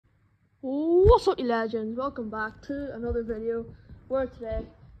What's up, you legends? Welcome back to another video where today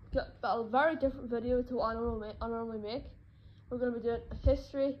got a very different video to what I normally make. We're going to be doing a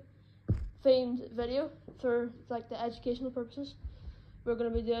history themed video for like the educational purposes. We're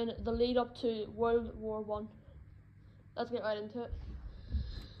going to be doing the lead up to World War I. Let's get right into it.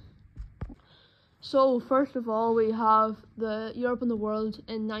 So first of all, we have the Europe and the world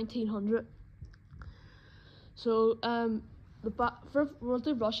in 1900. So we'll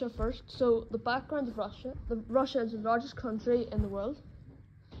do Russia first. So the background of Russia. Russia is the largest country in the world.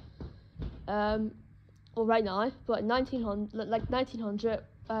 Well, right now, but in 1900,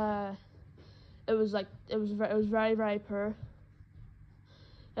 it was very, very poor.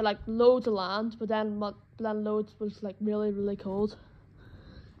 It had loads of land, but then loads was really, really cold.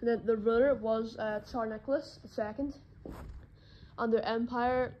 And then the ruler was Tsar Nicholas II, and their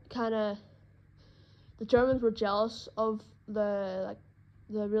empire the Germans were jealous of the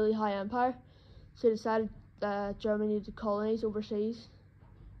really high empire, so they decided Germany needed colonies overseas.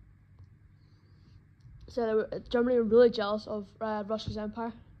 So Germany were really jealous of Russia's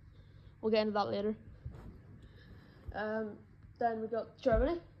empire. We'll get into that later. Then we got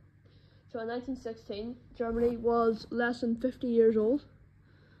Germany. So in 1916, Germany was less than 50 years old,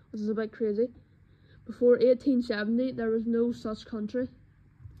 which is a bit crazy. Before 1870, there was no such country.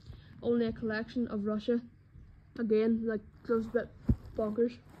 Only a collection of Russia. Again, just a bit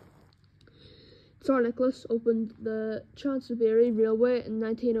bonkers. Tsar Nicholas opened the Trans-Siberian Railway in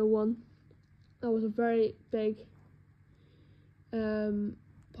 1901. That was a very big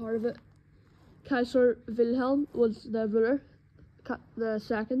part of it. Kaiser Wilhelm was the ruler, the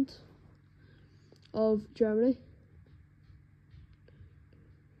second of Germany.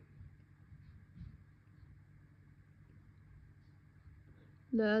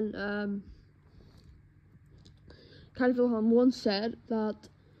 Then Kaiser Wilhelm once said that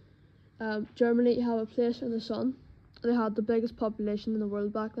Germany had a place in the sun. They had the biggest population in the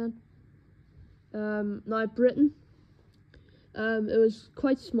world back then. Now Britain, it was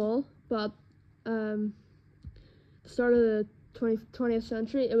quite small, but the start of the 20th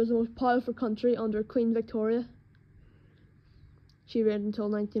century, it was the most powerful country under Queen Victoria. She reigned until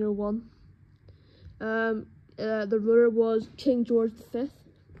 1901. The ruler was King George V.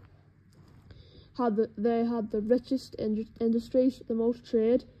 They had the richest industries, the most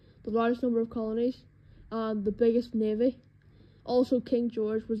trade, the largest number of colonies, and the biggest navy. Also, King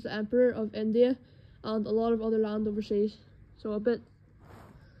George was the Emperor of India and a lot of other land overseas. So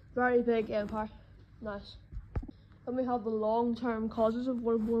very big empire. Nice. Then we have the long-term causes of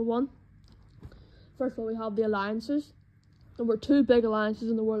World War I. First of all, we have the alliances. There were two big alliances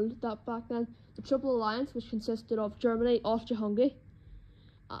in the world back then. The Triple Alliance, which consisted of Germany, Austria-Hungary,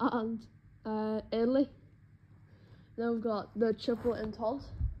 and Italy. Then we've got the Triple Entente,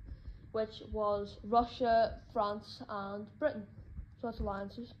 which was Russia, France, and Britain. So that's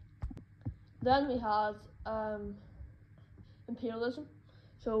alliances. Then we had imperialism.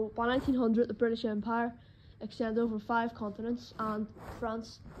 So by 1900, the British Empire extended over 5 continents, and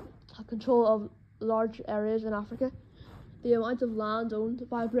France had control of large areas in Africa. The amount of land owned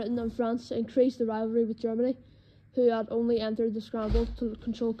by Britain and France increased the rivalry with Germany, who had only entered the scramble to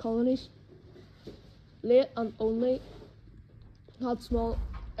control colonies. Late and only had small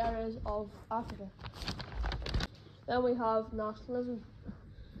areas of Africa. Then we have nationalism.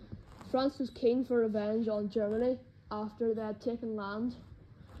 France was keen for revenge on Germany after they had taken land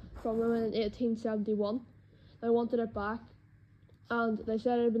from them in 1871. They wanted it back, and they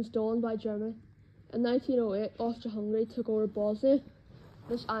said it had been stolen by Germany. In 1908, Austria-Hungary took over Bosnia.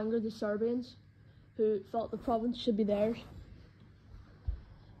 This angered the Serbians, who felt the province should be theirs.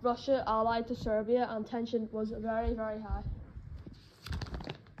 Russia allied to Serbia, and tension was very, very high.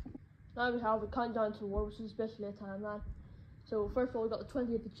 Now we have the countdown to war, which is basically a timeline. So first of all, we got the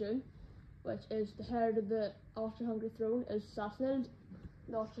 20th of June, which is the heir of the Austria-Hungary throne is assassinated.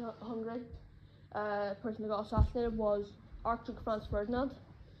 The Austria-Hungary person that got assassinated was Archduke Franz Ferdinand.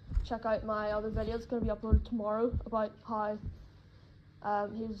 Check out my other video, it's going to be uploaded tomorrow about how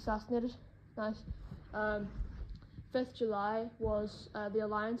he was assassinated. Nice. 5th July was the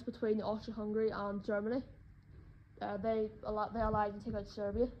alliance between Austria-Hungary and Germany. They allied to take out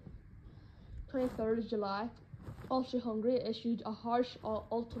Serbia. 23rd of July, Austria-Hungary issued a harsh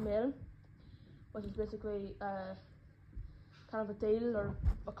ultimatum, which is basically kind of a deal or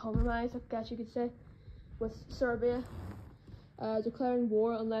a compromise, I guess you could say, with Serbia, declaring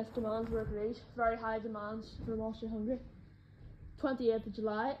war unless demands were agreed. Very high demands from Austria-Hungary. 28th of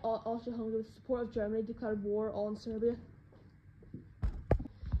July, Austria-Hungary, with the support of Germany, declared war on Serbia.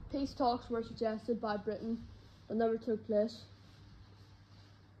 Peace talks were suggested by Britain, but never took place.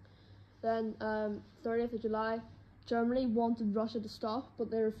 Then 30th of July, Germany wanted Russia to stop, but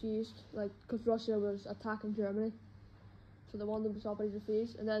they refused, like, because Russia was attacking Germany. So they wanted them to stop, but they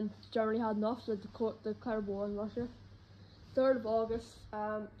refused. And then Germany had enough, so they declared war on Russia. 3rd of August,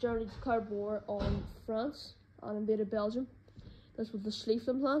 Germany declared war on France and invaded Belgium. This was the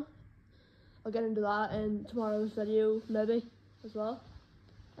Schlieffen Plan. I'll get into that in tomorrow's video, maybe, as well.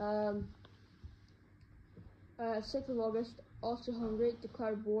 6th of August, Austria-Hungary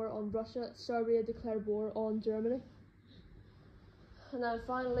declared war on Russia. Serbia declared war on Germany. And then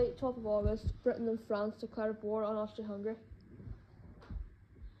finally, 12th of August, Britain and France declared war on Austria-Hungary.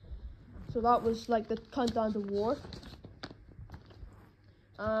 So that was like the countdown to war.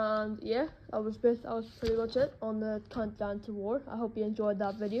 And yeah, that was pretty much it on the countdown to war. I hope you enjoyed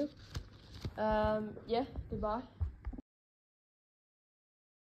that video. Yeah, goodbye.